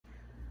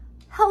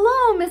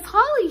Hello, Miss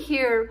Holly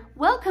here.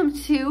 Welcome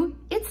to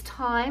It's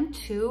Time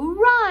to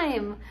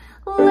Rhyme.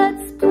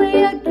 Let's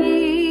play a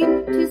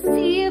game to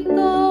see if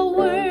the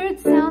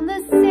words sound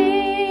the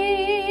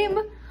same.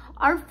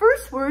 Our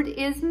first word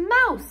is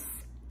mouse.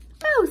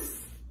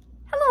 Mouse.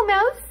 Hello,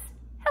 mouse.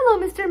 Hello,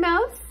 Mr.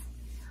 Mouse.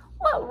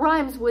 What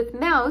rhymes with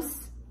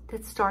mouse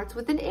that starts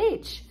with an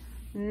H?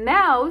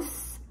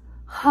 Mouse.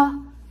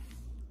 House.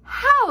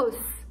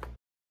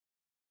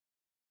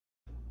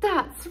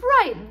 That's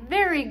right.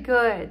 Very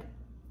good.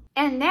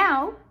 And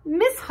now,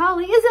 Miss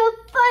Holly is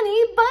a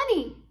funny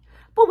bunny.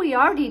 But we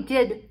already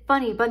did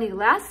funny bunny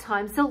last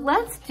time, so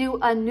let's do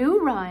a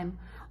new rhyme.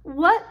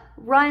 What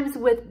rhymes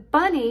with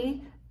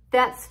bunny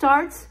that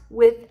starts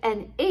with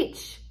an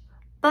H?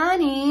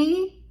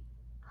 Bunny,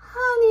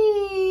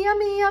 honey,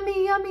 yummy,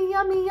 yummy, yummy,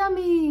 yummy,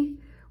 yummy.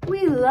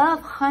 We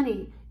love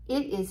honey.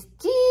 It is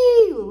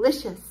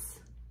delicious.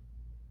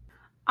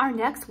 Our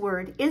next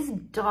word is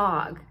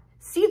dog.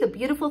 See the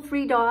beautiful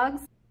three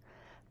dogs?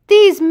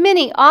 These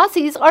mini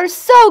Aussies are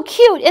so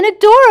cute and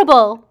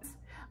adorable.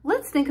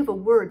 Let's think of a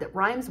word that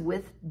rhymes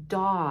with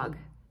dog.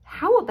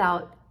 How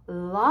about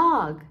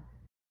log?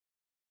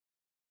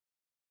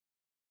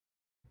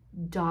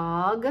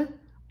 Dog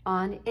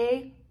on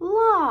a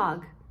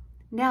log.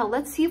 Now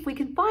let's see if we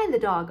can find the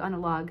dog on a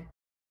log.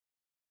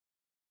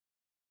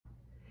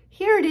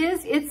 Here it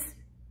is.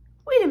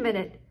 Wait a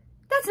minute.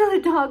 That's not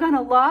a dog on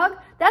a log.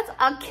 That's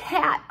a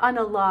cat on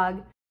a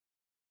log.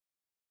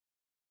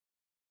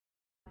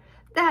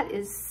 That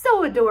is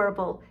so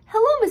adorable.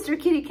 Hello, Mr.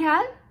 Kitty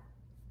Cat.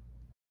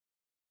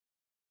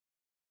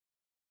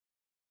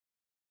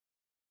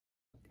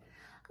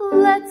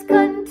 Let's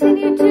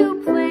continue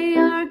to play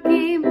our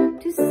game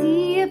to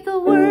see if the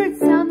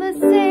words sound the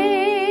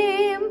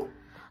same.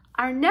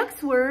 Our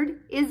next word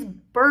is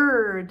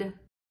bird.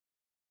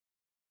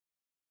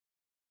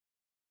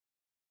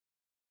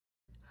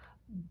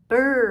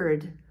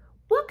 Bird.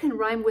 What can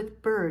rhyme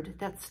with bird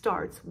that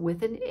starts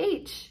with an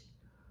H?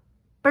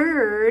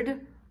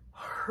 Bird.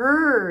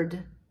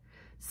 Herd.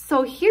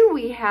 So here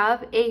we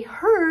have a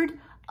herd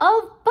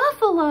of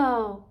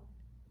buffalo.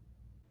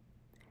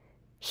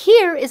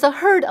 Here is a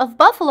herd of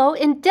buffalo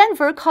in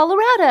Denver,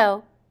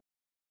 Colorado.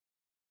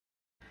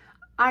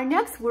 Our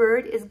next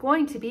word is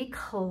going to be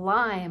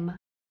climb.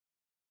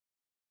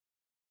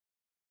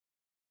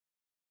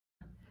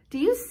 Do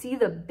you see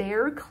the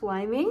bear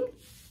climbing?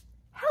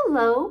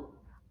 Hello,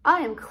 I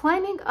am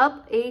climbing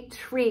up a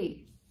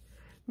tree.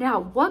 Now,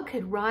 what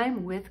could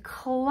rhyme with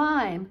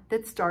climb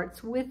that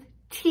starts with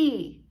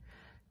T?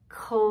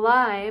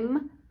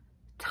 Climb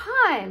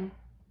time.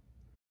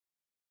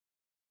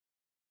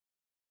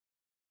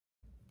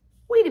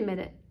 Wait a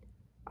minute.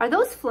 Are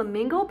those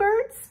flamingo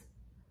birds?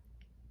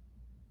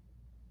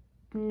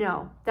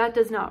 No, that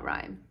does not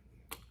rhyme.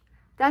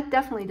 That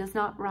definitely does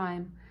not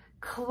rhyme.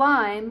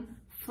 Climb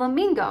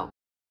flamingo.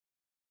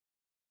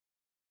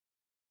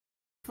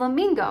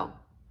 Flamingo.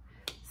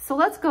 So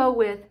let's go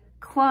with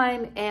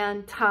climb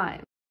and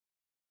time.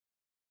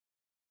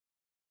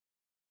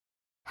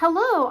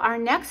 Hello, our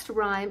next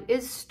rhyme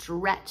is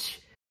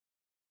stretch.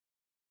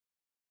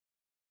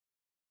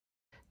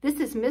 This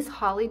is Miss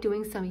Holly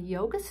doing some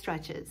yoga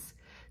stretches.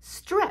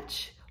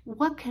 Stretch.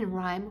 What can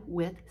rhyme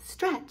with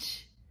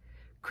stretch?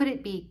 Could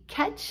it be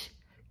catch,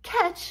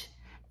 catch,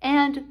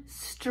 and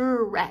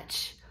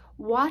stretch?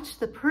 Watch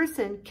the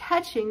person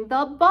catching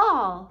the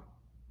ball.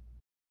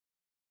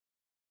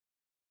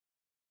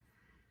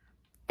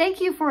 Thank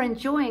you for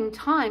enjoying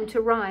Time to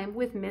Rhyme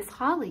with Miss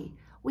Holly.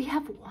 We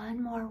have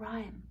one more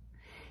rhyme.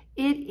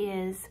 It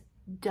is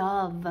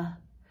dove.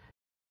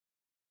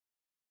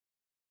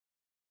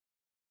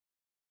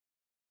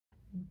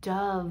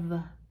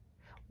 Dove.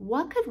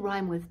 What could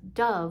rhyme with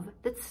dove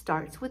that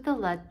starts with the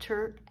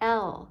letter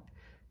L?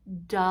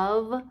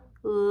 Dove,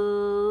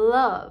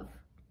 love.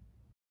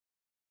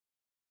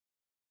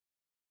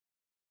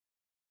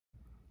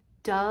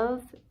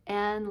 Dove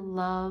and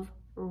love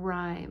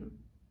rhyme.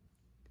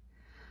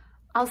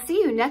 I'll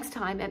see you next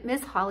time at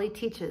Miss Holly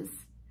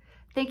Teaches.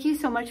 Thank you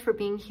so much for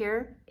being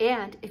here,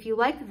 and if you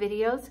like the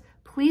videos,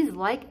 please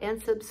like and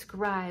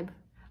subscribe.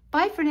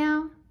 Bye for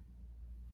now.